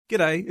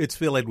G'day, it's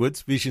Phil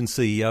Edwards, Vision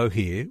CEO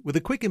here, with a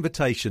quick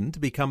invitation to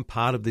become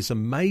part of this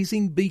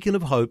amazing beacon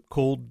of hope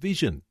called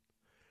Vision.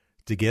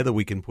 Together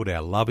we can put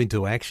our love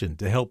into action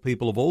to help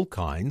people of all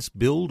kinds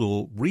build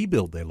or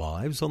rebuild their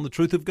lives on the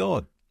truth of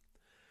God.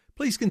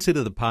 Please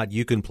consider the part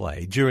you can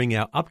play during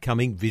our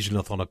upcoming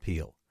Visionathon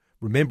appeal,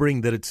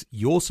 remembering that it's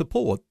your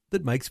support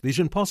that makes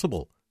Vision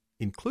possible,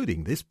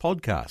 including this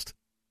podcast.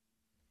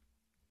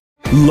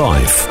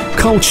 Life,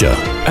 culture,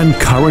 and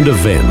current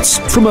events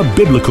from a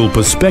biblical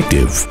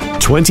perspective.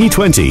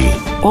 2020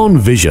 on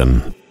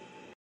Vision.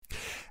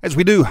 As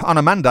we do on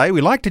a Monday,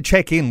 we like to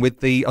check in with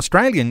the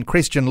Australian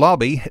Christian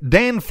Lobby,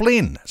 Dan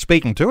Flynn,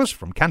 speaking to us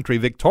from country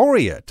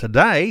Victoria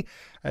today.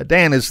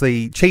 Dan is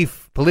the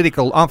Chief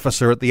Political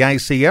Officer at the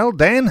ACL.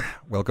 Dan,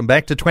 welcome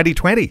back to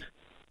 2020.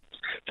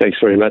 Thanks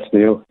very much,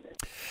 Neil.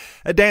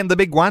 Dan, the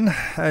big one,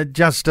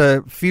 just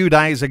a few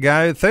days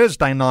ago,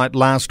 Thursday night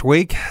last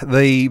week,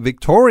 the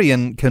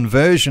Victorian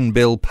Conversion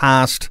Bill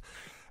passed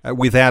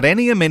without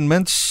any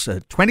amendments,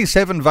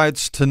 27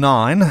 votes to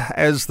 9,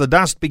 as the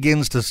dust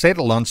begins to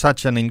settle on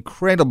such an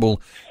incredible,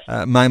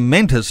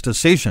 momentous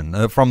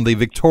decision from the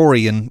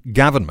Victorian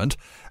government.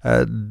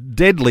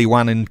 Deadly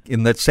one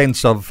in that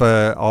sense of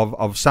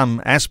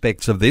some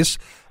aspects of this.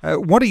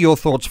 What are your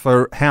thoughts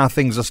for how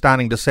things are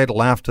starting to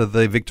settle after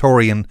the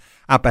Victorian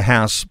Upper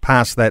House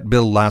passed that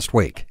bill last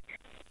week?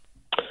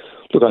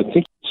 Look, I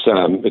think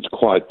it's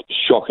quite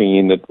shocking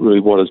in that really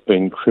what has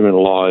been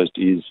criminalised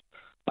is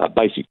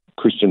basic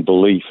Christian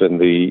belief and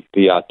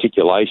the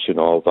articulation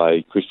of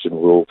a Christian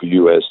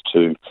worldview as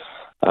to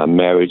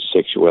marriage,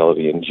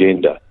 sexuality and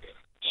gender.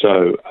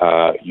 So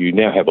you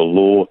now have a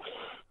law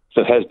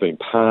that has been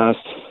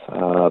passed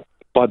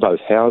by both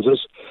houses,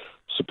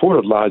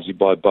 supported largely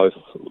by both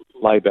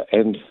Labor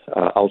and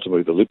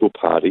ultimately the Liberal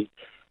Party,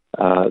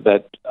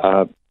 that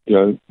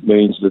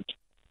means that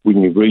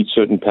when you read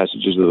certain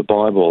passages of the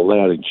Bible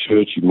aloud in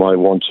church, you might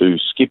want to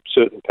skip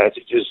certain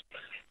passages.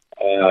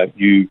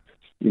 You,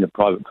 in a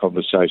private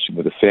conversation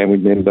with a family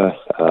member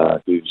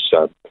who's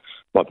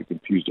might be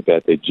confused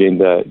about their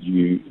gender,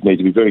 you need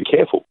to be very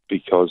careful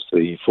because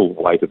the full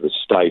weight of the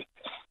state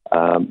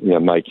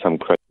may come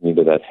crashing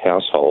into that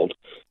household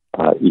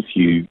if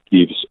you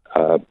give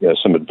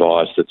some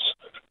advice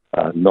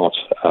that's not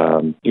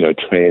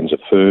trans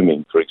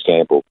affirming, for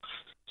example.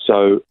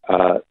 So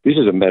this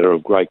is a matter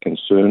of great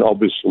concern.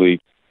 Obviously,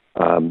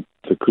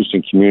 the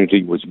Christian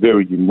community was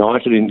very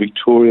united in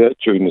Victoria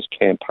during this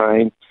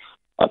campaign.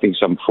 I think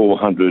some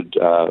 400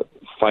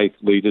 faith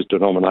leaders,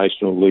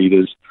 denominational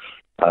leaders,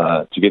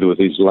 together with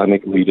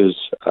Islamic leaders,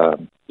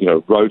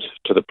 wrote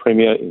to the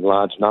Premier in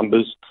large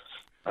numbers.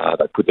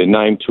 They put their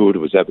name to it. It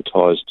was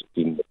advertised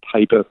in the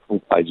paper,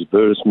 full-page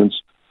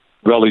advertisements,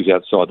 rallies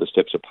outside the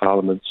steps of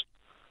Parliament,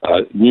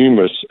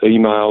 numerous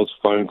emails,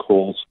 phone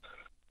calls,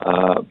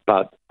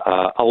 but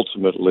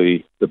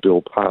ultimately the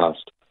bill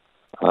passed.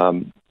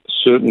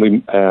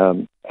 Certainly our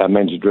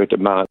Managing Director,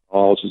 Martin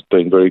Iles, has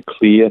been very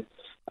clear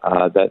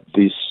that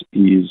this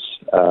is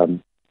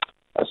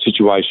a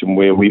situation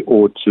where we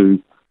ought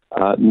to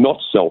not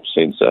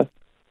self-censor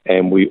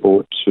and we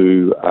ought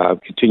to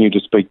continue to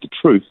speak the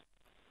truth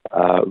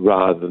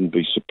rather than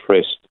be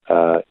suppressed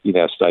in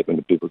our statement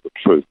of biblical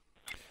truth.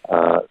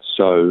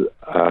 So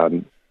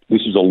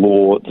this is a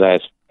law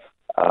that,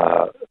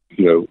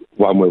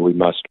 one where we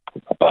must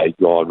obey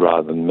God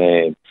rather than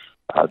man.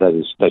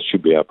 That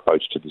should be our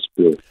approach to this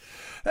bill.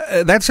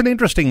 That's an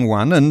interesting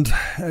one, and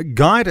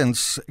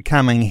guidance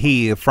coming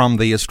here from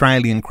the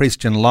Australian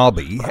Christian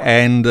Lobby,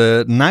 and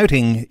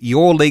noting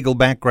your legal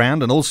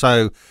background and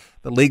also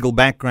the legal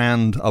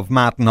background of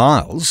Martin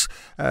Iles,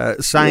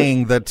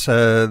 saying that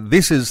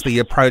this is the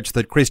approach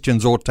that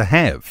Christians ought to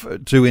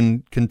have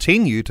to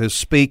continue to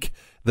speak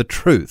the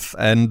truth.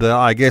 And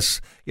I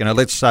guess,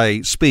 let's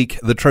say speak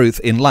the truth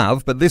in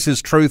love, but this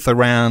is truth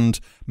around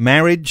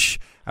marriage,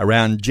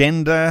 around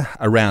gender,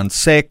 around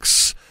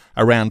sex,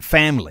 around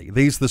family.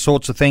 These are the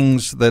sorts of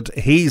things that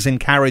he's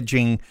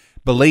encouraging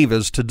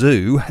believers to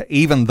do,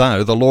 even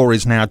though the law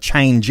is now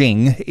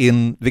changing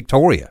in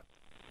Victoria.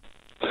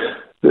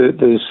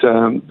 There's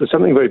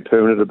something very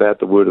permanent about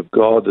the Word of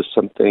God. This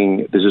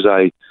is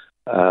a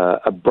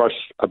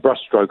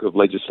brushstroke of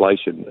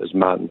legislation, as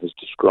Martin has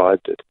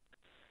described it.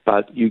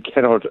 But you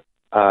cannot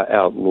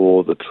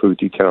outlaw the truth.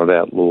 You cannot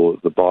outlaw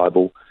the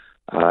Bible,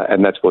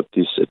 and that's what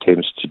this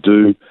attempts to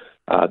do.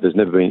 There's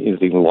never been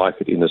anything like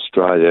it in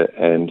Australia,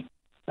 and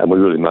we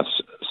really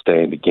must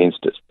stand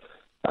against it.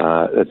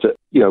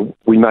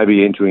 We may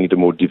be entering into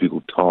more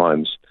difficult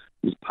times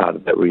as part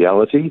of that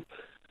reality,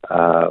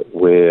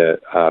 where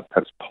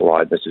perhaps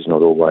politeness is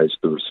not always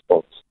the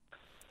response.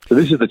 So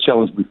this is the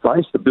challenge we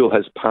face. The bill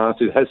has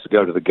passed. It has to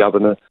go to the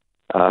governor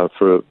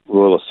for a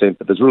royal assent,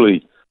 but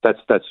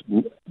that's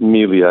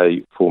merely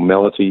a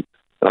formality.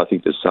 And I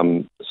think there's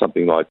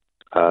something like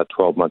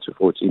 12 months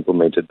before it's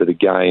implemented. But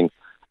again,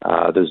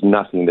 there's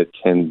nothing that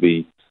can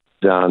be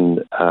done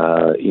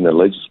in a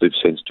legislative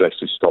sense to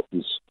actually stop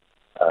this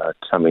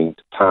coming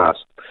to pass.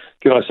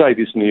 Can I say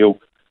this, Neil?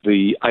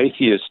 The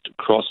atheist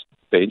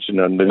crossbench,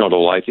 and they're not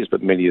all atheists,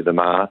 but many of them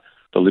are,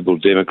 the Liberal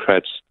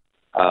Democrats,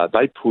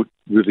 they put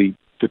really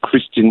the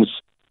Christians,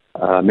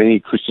 many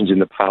Christians in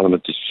the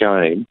parliament, to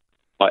shame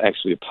by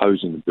actually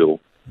opposing the bill.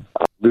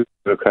 The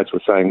Democrats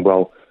were saying,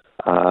 well,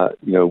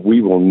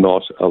 we will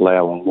not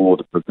allow a law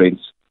that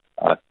prevents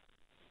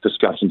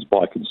discussions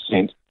by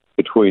consent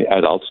between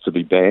adults to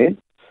be banned.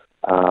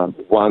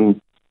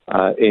 One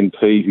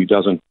MP who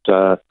doesn't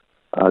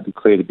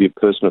declare to be a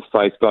person of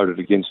faith voted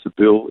against the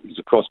bill. He's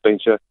a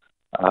crossbencher.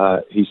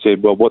 He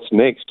said, well, what's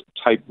next?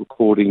 Tape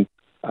recording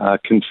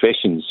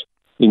confessions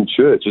in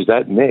church. Is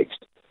that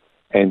next?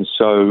 And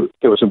so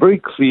there were some very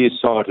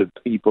clear-sighted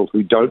people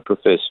who don't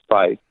profess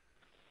faith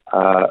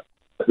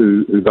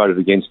who voted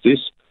against this.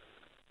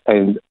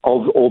 And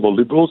of all the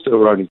Liberals, there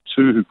were only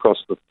two who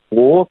crossed the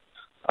floor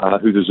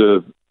who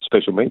deserve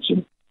special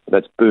mention.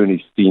 That's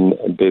Bernie Finn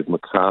and Bev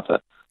McArthur.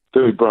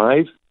 Very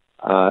brave.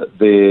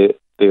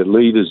 Their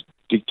leaders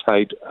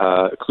dictate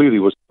clearly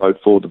was to vote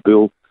for the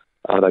bill.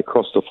 They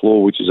crossed the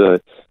floor, which is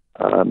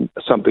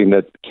something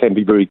that can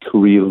be very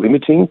career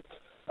limiting,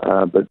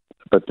 but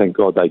thank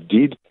God they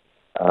did,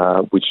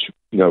 which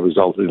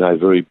resulted in a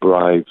very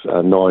brave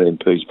 9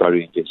 MPs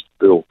voting against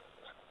the bill.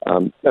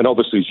 And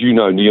obviously, as you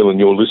know, Neil, and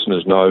your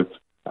listeners know,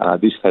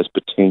 this has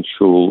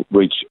potential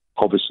reach,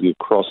 obviously,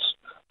 across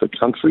the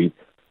country,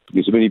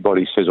 because if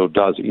anybody says or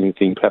does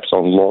anything, perhaps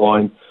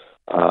online,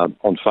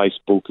 on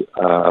Facebook,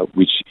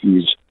 which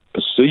is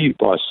perceived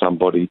by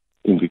somebody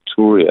in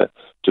Victoria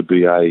to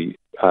be a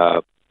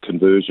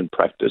conversion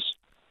practice,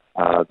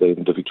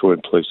 then the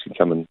Victorian Police can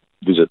come and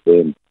visit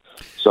them.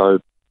 So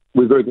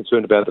we're very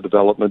concerned about the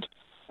development.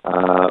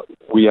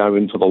 We are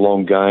in for the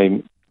long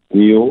game,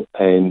 Neil,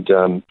 and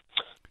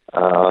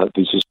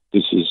this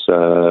is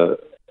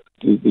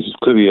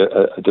clearly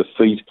a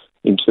defeat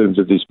in terms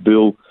of this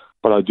bill.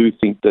 But I do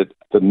think that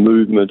the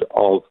movement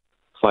of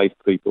faith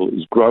people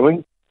is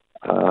growing,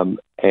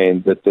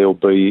 and that there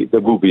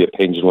will be a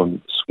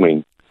pendulum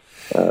swing.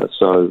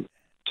 So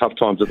tough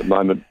times at the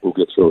moment. We'll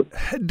get through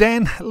it.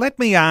 Dan, let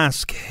me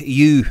ask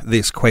you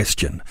this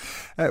question.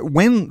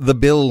 When the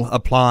bill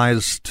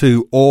applies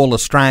to all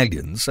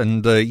Australians,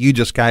 and you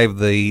just gave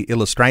the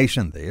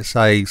illustration there,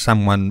 say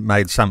someone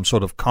made some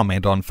sort of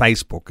comment on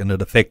Facebook and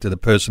it affected a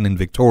person in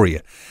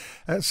Victoria,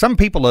 some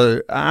people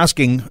are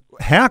asking,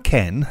 how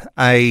can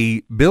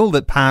a bill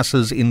that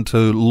passes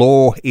into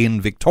law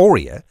in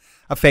Victoria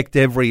affect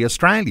every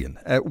Australian?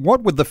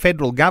 What would the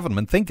federal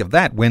government think of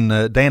that when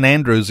Dan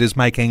Andrews is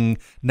making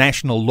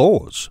national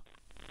laws?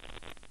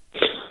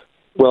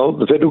 Well,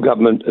 the federal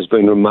government has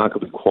been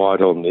remarkably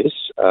quiet on this.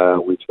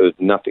 We've heard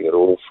nothing at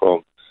all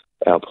from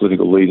our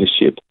political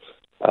leadership.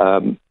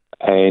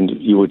 And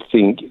you would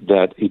think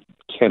that it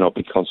cannot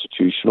be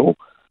constitutional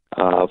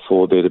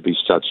for there to be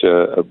such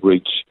a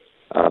reach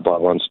by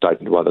one state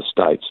into other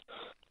states.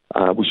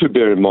 We should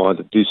bear in mind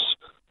that this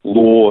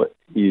law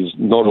is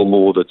not a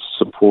law that's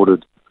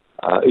supported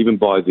even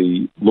by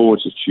the Law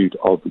Institute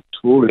of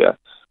Victoria,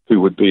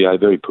 who would be a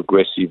very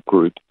progressive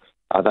group.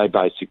 They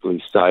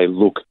basically say,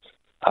 look,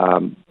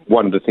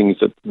 one of the things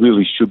that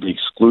really should be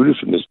excluded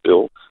from this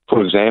bill,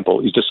 for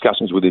example, is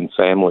discussions within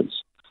families.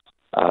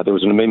 There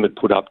was an amendment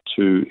put up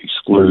to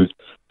exclude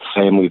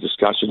family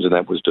discussions, and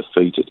that was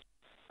defeated.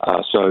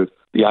 So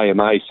the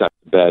AMA said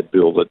it's a bad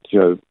bill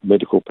that,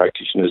 medical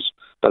practitioners,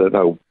 they don't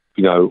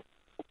know,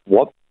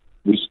 what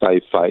risk they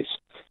face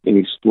in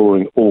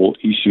exploring all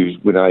issues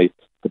when a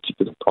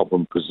particular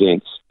problem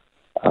presents.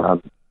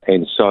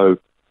 And so,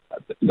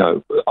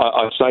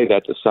 I say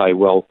that to say,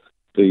 well,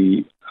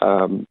 the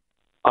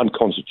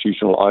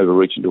unconstitutional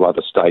overreach into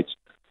other states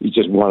is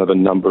just one of a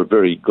number of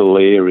very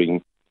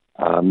glaring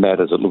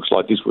matters. It looks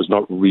like this was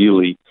not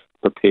really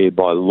prepared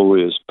by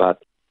lawyers,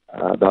 but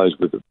those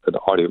with an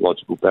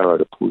ideological barrow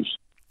to push.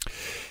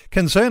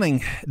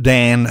 Concerning,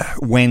 Dan,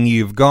 when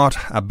you've got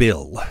a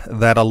bill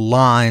that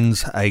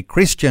aligns a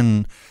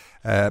Christian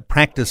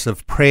practice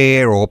of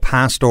prayer or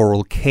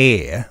pastoral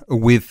care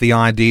with the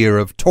idea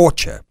of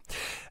torture.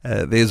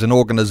 There's an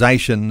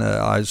organisation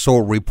I saw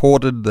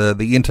reported,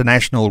 the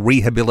International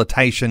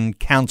Rehabilitation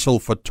Council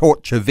for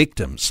Torture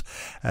Victims.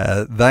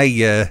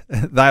 They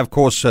of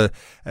course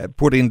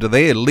put into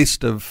their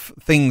list of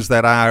things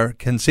that are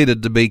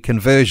considered to be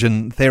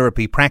conversion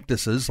therapy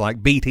practices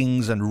like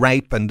beatings and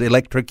rape and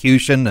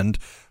electrocution and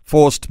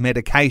forced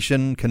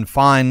medication,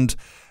 confined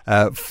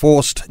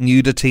forced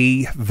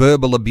nudity,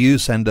 verbal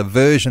abuse and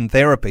aversion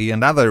therapy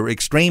and other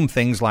extreme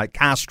things like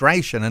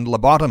castration and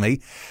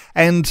lobotomy.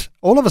 And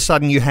all of a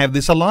sudden you have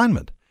this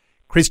alignment.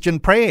 Christian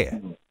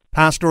prayer,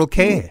 pastoral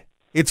care.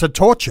 It's a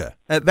torture.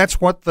 That's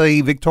what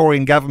the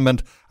Victorian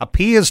government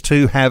appears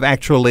to have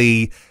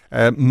actually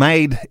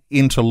made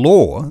into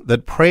law,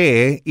 that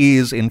prayer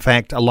is in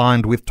fact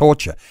aligned with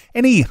torture.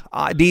 Any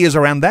ideas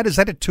around that? Is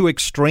that a too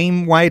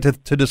extreme way to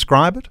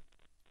describe it?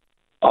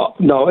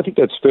 No, I think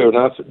that's fair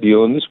enough,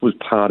 Neil, and this was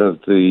part of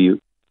the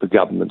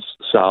government's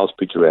sales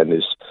pitch around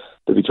this.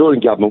 The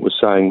Victorian government was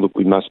saying, look,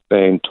 we must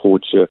ban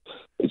torture,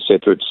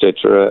 etc.,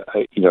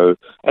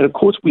 and of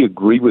course we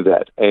agree with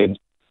that. And,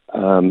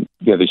 the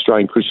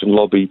Australian Christian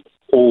Lobby,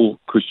 all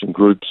Christian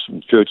groups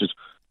and churches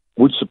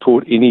would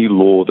support any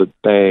law that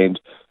banned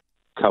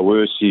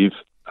coercive,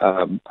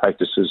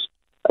 practices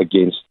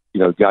against,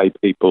 gay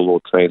people or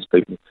trans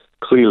people.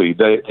 Clearly,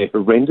 they're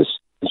horrendous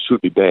and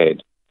should be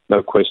banned,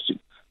 no question.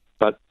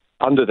 But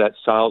under that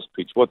sales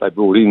pitch, what they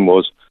brought in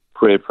was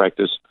prayer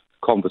practice,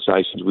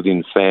 conversations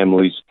within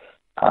families,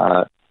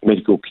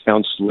 medical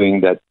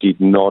counselling that did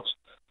not,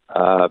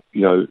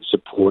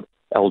 support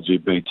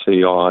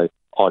LGBTI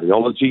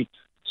ideology.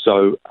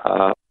 So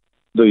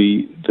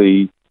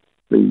the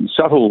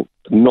subtle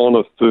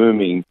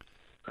non-affirming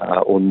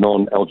or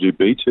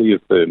non-LGBT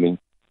affirming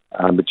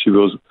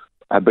materials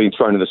have been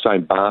thrown in the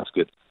same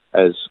basket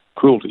as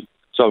cruelty.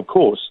 So, of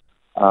course,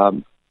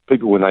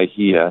 people, when they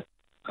hear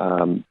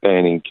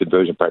banning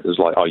conversion practices,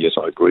 like, oh, yes,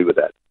 I agree with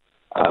that,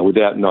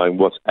 without knowing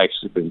what's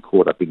actually been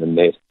caught up in the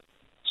net.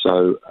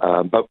 So,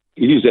 but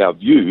it is our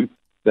view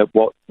that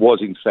what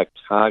was in fact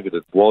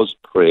targeted was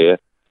prayer,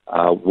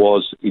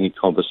 was any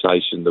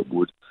conversation that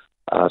would,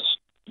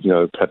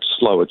 perhaps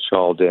slow a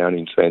child down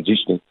in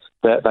transitioning.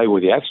 That they were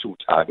the actual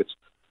targets,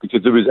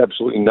 because there is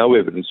absolutely no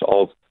evidence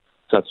of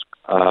such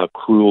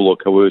cruel or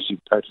coercive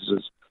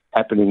practices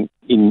happening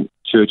in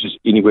churches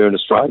anywhere in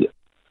Australia.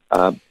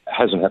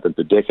 Hasn't happened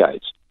for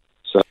decades.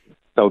 So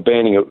they were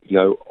banning it,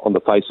 on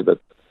the face of it,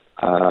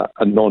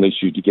 a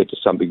non-issue to get to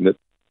something that,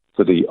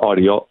 for the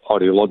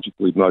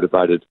ideologically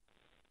motivated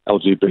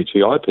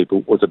LGBTI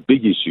people, was a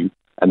big issue,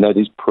 and that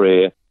is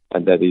prayer,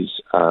 and that is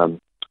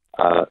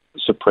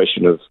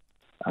suppression of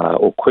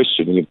or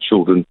questioning of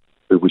children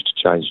who wish to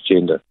change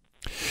gender.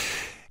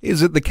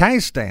 Is it the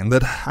case, Dan,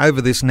 that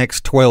over this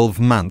next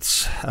 12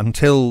 months,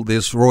 until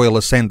this royal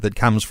assent that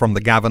comes from the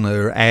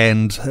governor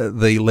and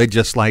the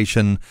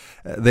legislation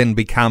then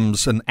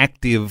becomes an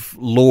active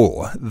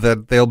law,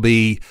 that there'll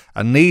be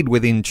a need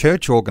within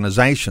church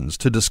organisations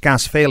to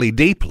discuss fairly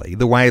deeply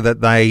the way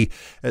that they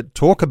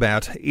talk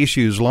about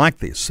issues like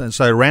this? And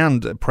so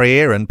around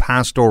prayer and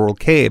pastoral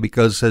care,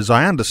 because as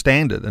I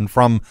understand it, and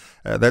from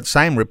that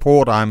same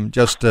report I'm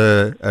just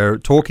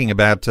talking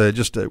about,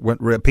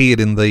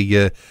 appeared in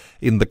the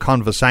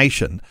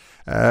conversation,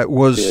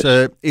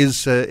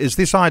 is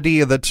this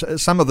idea that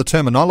some of the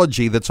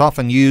terminology that's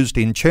often used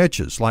in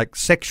churches, like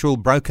sexual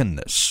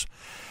brokenness,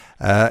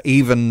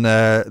 even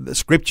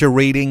scripture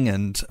reading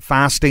and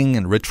fasting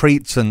and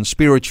retreats and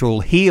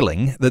spiritual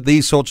healing, that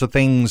these sorts of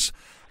things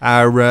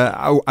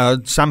are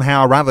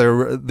somehow or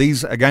other,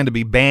 these are going to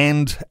be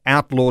banned,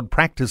 outlawed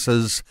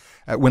practices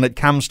when it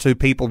comes to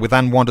people with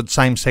unwanted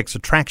same-sex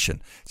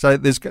attraction. So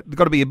there's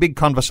got to be a big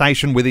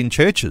conversation within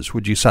churches,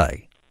 would you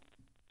say?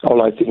 Oh,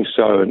 I think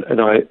so, and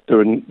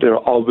there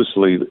are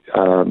obviously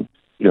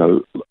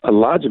a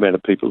large amount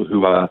of people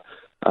who are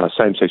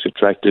same-sex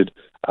attracted.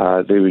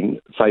 They're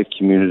in faith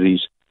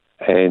communities,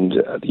 and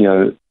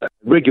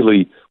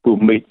regularly will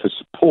meet for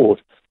support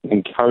and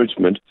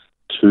encouragement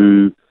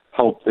to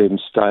help them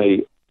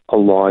stay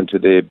aligned to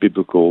their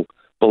biblical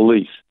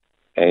belief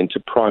and to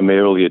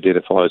primarily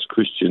identify as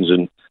Christians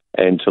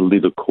and to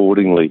live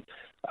accordingly.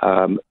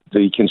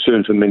 The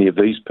concern for many of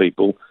these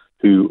people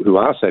who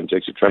are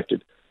same-sex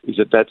attracted is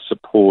that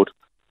support,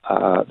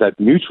 that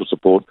mutual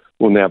support,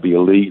 will now be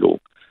illegal.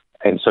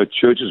 And so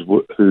churches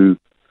who,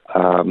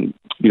 I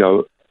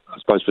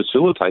suppose,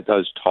 facilitate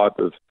those type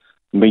of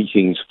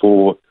meetings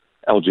for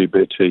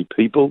LGBT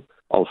people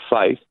of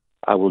faith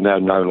will now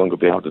no longer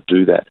be able to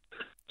do that.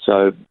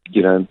 So,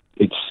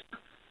 it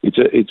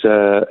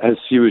has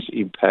serious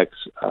impacts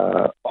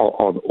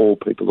on all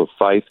people of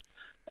faith,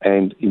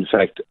 and in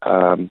fact,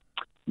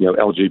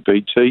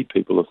 LGBT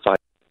people of faith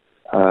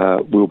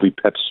will be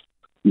perhaps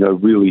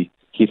really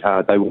hit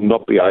hard. They will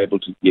not be able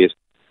to get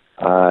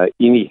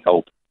any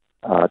help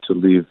to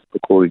live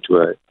according to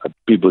a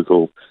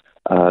biblical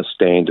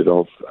standard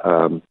of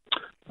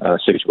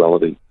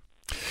sexuality.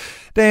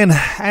 Dan,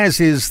 as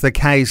is the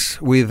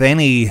case with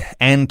any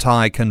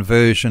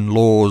anti-conversion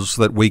laws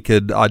that we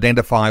could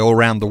identify all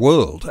around the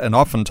world, and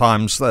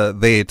oftentimes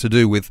they're to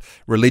do with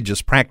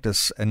religious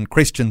practice, and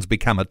Christians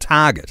become a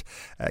target.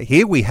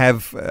 Here we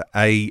have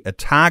a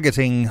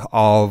targeting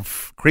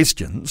of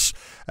Christians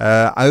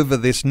over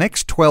this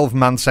next 12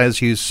 months, as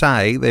you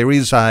say. There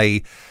is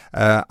a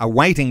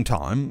waiting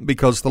time,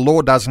 because the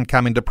law doesn't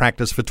come into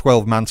practice for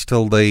 12 months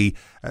till the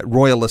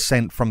royal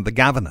assent from the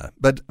governor.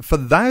 But for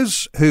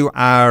those who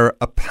are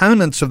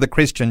opponents of the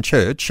Christian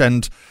church,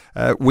 and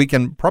we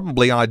can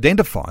probably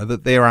identify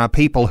that there are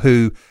people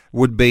who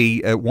would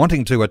be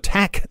wanting to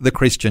attack the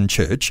Christian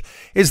church,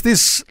 is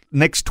this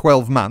next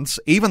 12 months,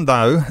 even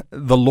though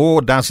the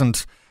law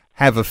doesn't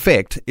have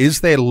effect,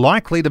 is there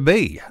likely to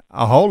be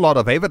a whole lot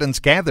of evidence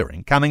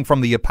gathering coming from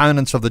the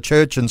opponents of the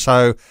church, and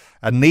so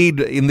a need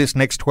in this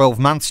next 12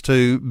 months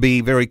to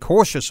be very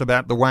cautious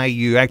about the way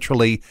you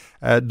actually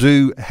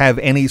do have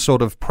any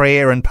sort of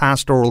prayer and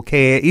pastoral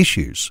care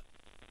issues?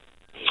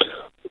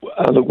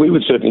 Look, we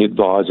would certainly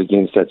advise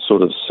against that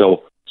sort of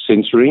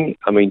self-censoring.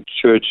 I mean,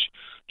 church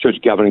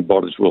governing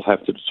bodies will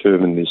have to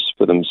determine this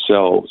for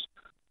themselves,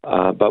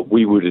 but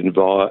we would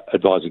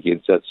advise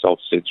against that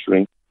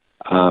self-censoring.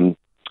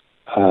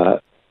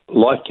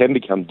 Life can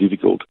become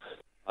difficult,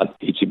 but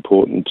it's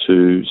important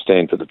to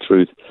stand for the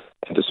truth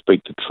and to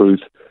speak the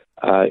truth.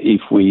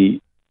 If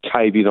we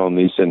cave in on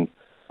this and,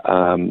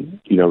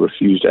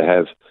 refuse to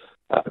have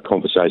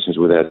conversations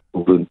with our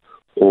children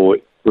or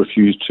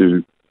refuse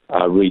to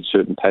read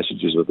certain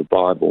passages of the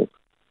Bible,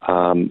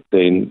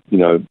 then,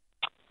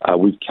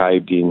 we've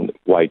caved in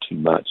way too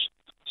much.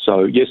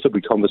 So, yes, there'll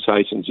be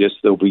conversations. Yes,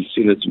 there'll be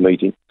synods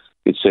meeting,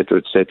 etc.,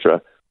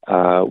 etc.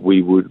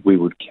 We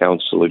would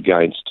counsel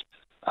against,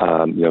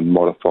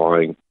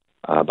 modifying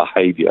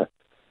behaviour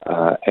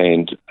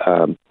and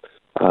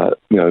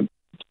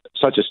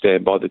such a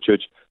stand by the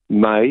church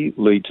may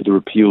lead to the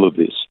repeal of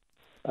this.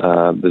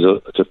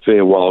 It's a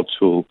fair while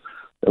till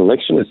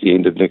election at the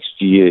end of next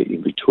year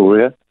in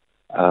Victoria,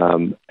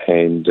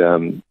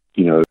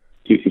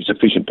 if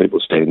sufficient people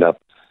stand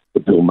up, the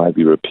bill may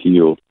be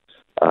repealed.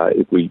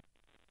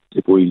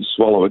 If we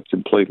swallow it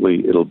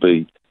completely, it'll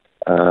be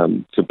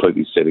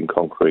completely set in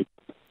concrete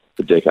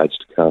for decades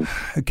to come.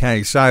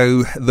 Okay,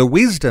 so the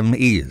wisdom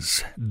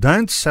is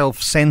don't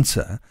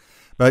self-censor,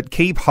 but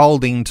keep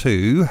holding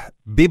to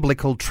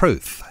biblical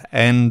truth.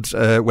 And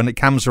when it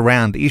comes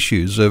around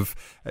issues of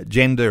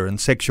gender and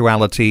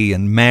sexuality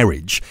and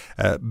marriage,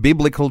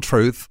 biblical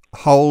truth,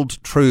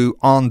 hold true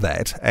on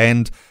that.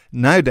 And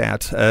no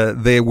doubt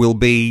there will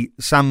be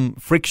some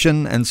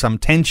friction and some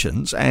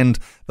tensions, and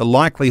the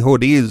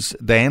likelihood is,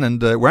 Dan,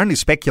 and we're only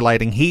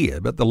speculating here,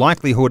 but the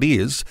likelihood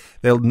is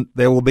there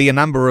will be a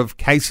number of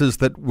cases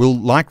that will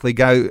likely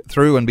go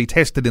through and be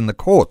tested in the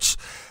courts.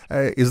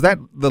 Is that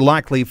the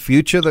likely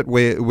future that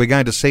we're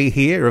going to see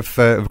here if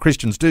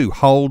Christians do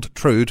hold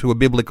true to a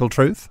biblical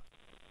truth?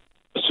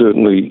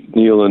 Certainly,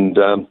 Neil, and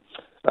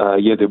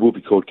there will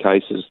be court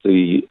cases.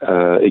 The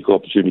Equal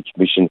Opportunity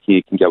Commission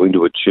here can go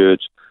into a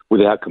church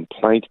without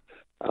complaint,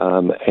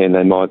 and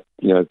they might,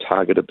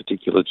 target a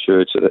particular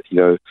church that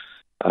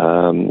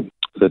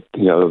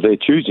of their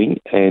choosing,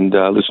 and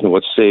listen to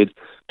what's said,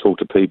 talk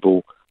to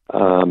people,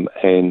 and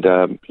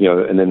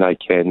then they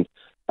can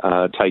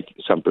take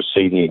some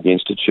proceeding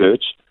against a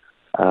church.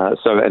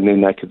 And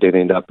then they could then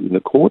end up in the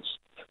courts,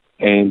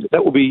 and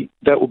that will be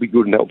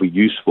good and that will be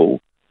useful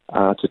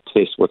to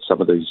test what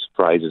some of these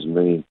phrases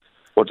mean.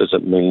 What does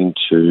it mean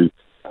to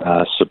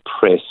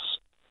suppress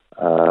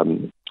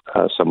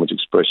someone's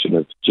expression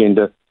of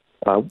gender?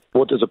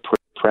 What does a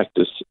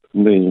practice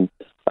mean?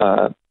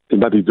 It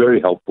may be very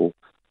helpful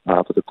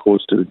for the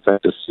courts to, in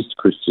fact, assist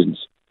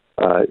Christians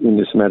in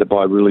this matter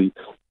by really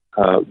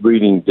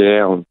reading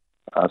down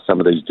some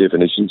of these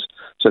definitions.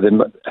 So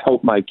then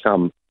help may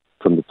come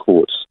from the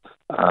courts,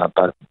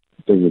 but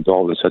being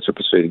involved in such a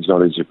proceeding is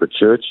not easy for a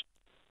church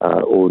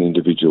or an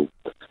individual.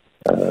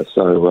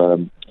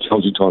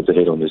 Challenging times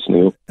ahead on this,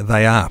 Neil.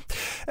 They are.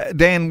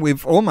 Dan,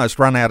 we've almost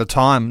run out of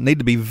time. Need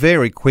to be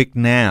very quick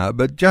now,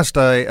 but just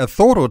a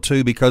thought or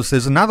two, because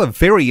there's another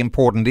very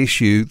important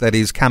issue that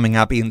is coming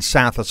up in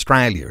South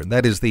Australia, and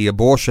that is the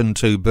abortion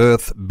to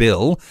birth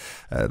bill.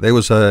 There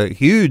was a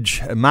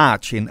huge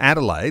march in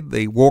Adelaide,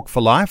 the Walk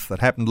for Life, that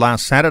happened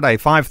last Saturday.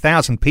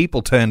 5,000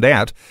 people turned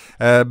out,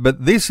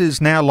 but this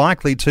is now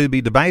likely to be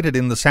debated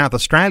in the South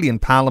Australian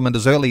Parliament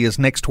as early as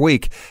next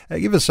week.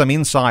 Give us some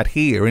insight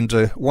here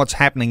into what's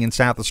happening in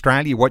South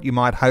Australia, what you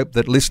might hope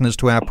that listeners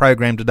to our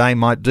program today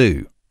might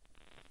do.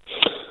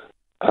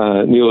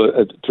 Neil,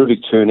 a terrific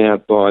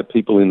turnout by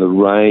people in the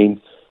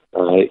rain.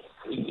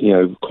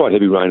 Quite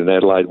heavy rain in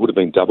Adelaide. Would have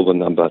been double the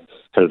number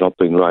had it not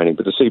been raining.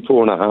 But to see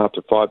 4,500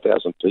 to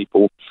 5,000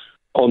 people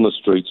on the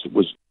streets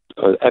was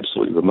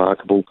absolutely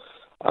remarkable.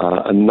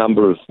 A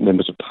number of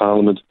members of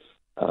Parliament,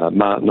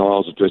 Martin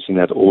Iles addressing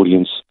that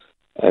audience,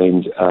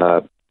 and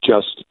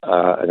just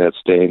an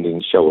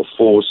outstanding show of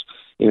force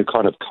in a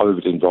kind of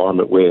COVID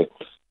environment where,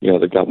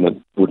 the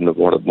government wouldn't have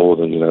wanted more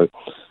than,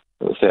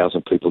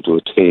 1,000 people to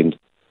attend.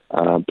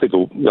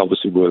 People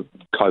obviously were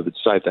COVID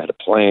safe, they had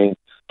a plan,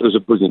 but it was a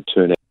brilliant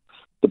turnout.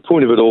 The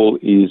point of it all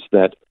is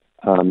that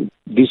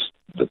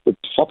the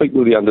topic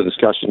really under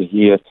discussion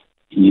here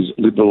is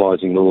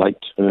liberalising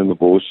late-term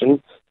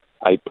abortion.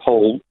 A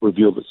poll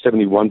revealed that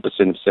 71%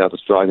 of South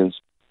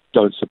Australians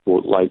don't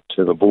support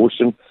late-term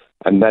abortion,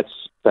 and that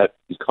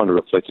is kind of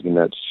reflected in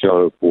that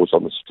show of force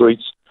on the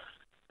streets.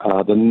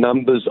 The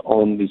numbers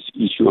on this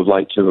issue of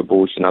late-term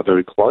abortion are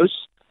very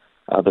close.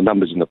 The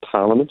numbers in the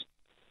Parliament,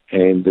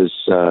 and there's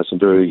some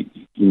very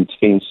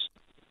intense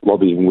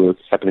lobbying work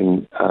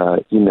happening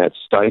in that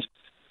state,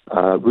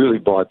 really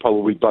by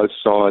probably both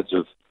sides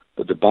of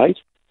the debate.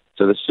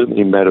 So that's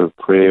certainly a matter of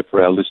prayer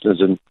for our listeners,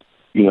 and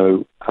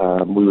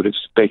we would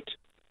expect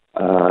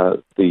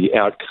the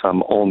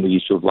outcome on the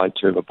issue of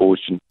late-term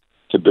abortion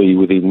to be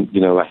within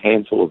a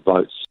handful of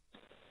votes,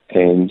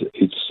 and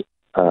it's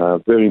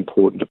very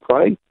important to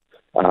pray.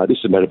 This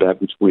is a matter about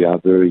which we are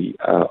very,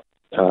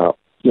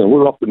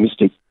 we're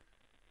optimistic,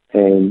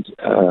 and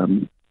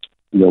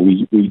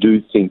we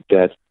do think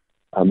that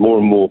more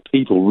and more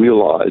people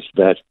realise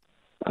that,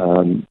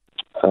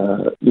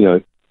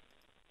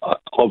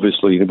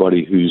 obviously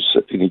anybody who's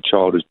any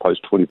child who's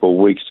post 24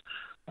 weeks,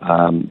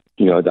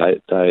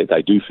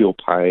 they do feel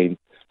pain.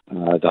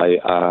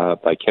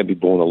 They can be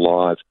born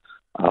alive.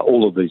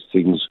 All of these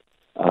things,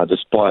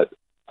 despite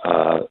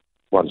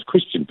one's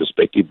Christian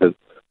perspective, but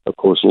of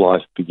course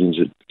life begins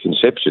at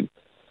conception.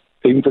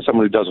 even for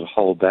someone who doesn't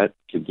hold that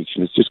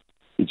conviction, it's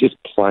just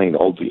plain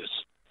obvious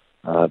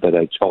that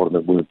a child in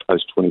the womb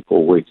post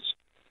 24 weeks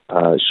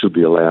should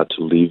be allowed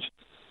to live,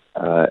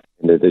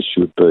 and that there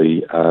should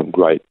be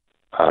great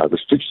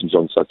restrictions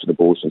on such an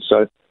abortion.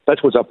 So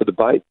that's what's up for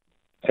debate,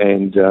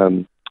 and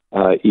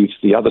if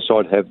the other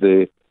side have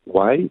their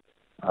way,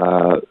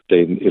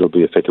 then it'll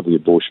be effectively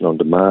abortion on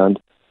demand.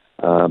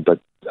 But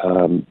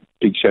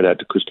big shout out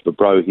to Christopher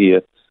Breaux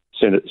here,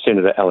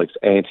 Senator Alex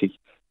Antic,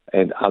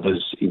 and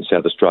others in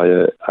South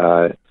Australia,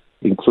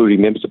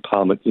 including members of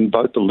Parliament in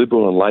both the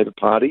Liberal and Labor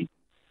Party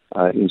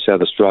in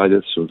South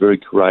Australia. Some very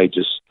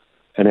courageous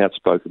and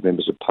outspoken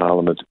members of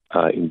Parliament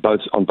on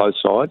both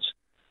sides.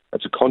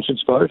 It's a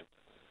conscience vote,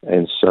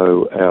 and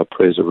so our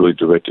prayers are really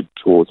directed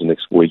towards the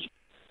next week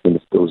when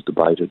the bill is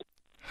debated.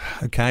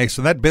 Okay,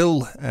 so that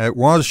bill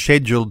was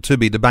scheduled to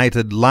be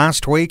debated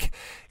last week.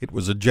 It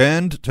was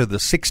adjourned to the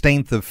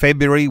 16th of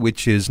February,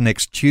 which is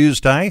next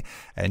Tuesday.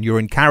 And your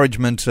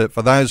encouragement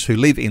for those who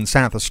live in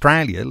South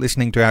Australia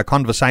listening to our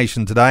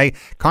conversation today,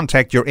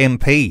 contact your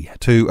MP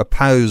to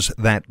oppose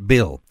that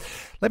bill.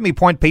 Let me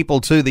point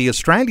people to the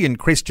Australian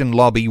Christian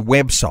Lobby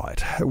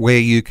website, where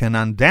you can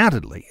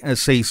undoubtedly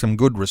see some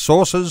good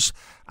resources,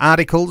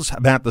 articles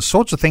about the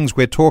sorts of things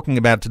we're talking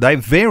about today,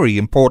 very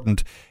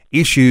important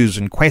issues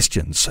and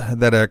questions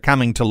that are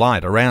coming to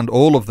light around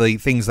all of the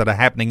things that are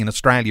happening in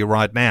Australia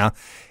right now.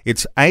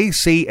 It's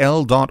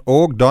acl.org.au.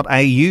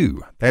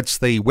 That's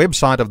the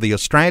website of the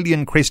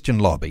Australian Christian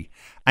Lobby,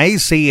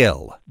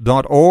 acl.org.au.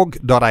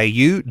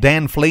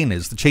 Dan Flynn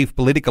is the Chief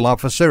Political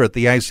Officer at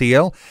the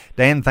ACL.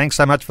 Dan, thanks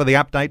so much for the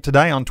update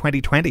today on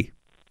 2020.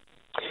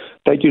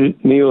 Thank you,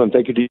 Neil, and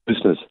thank you to your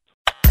listeners.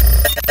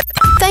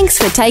 Thanks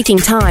for taking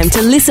time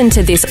to listen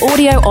to this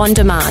audio on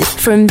demand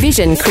from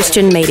Vision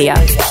Christian Media.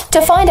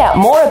 To find out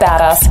more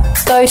about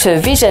us, go to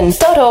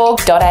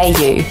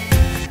vision.org.au.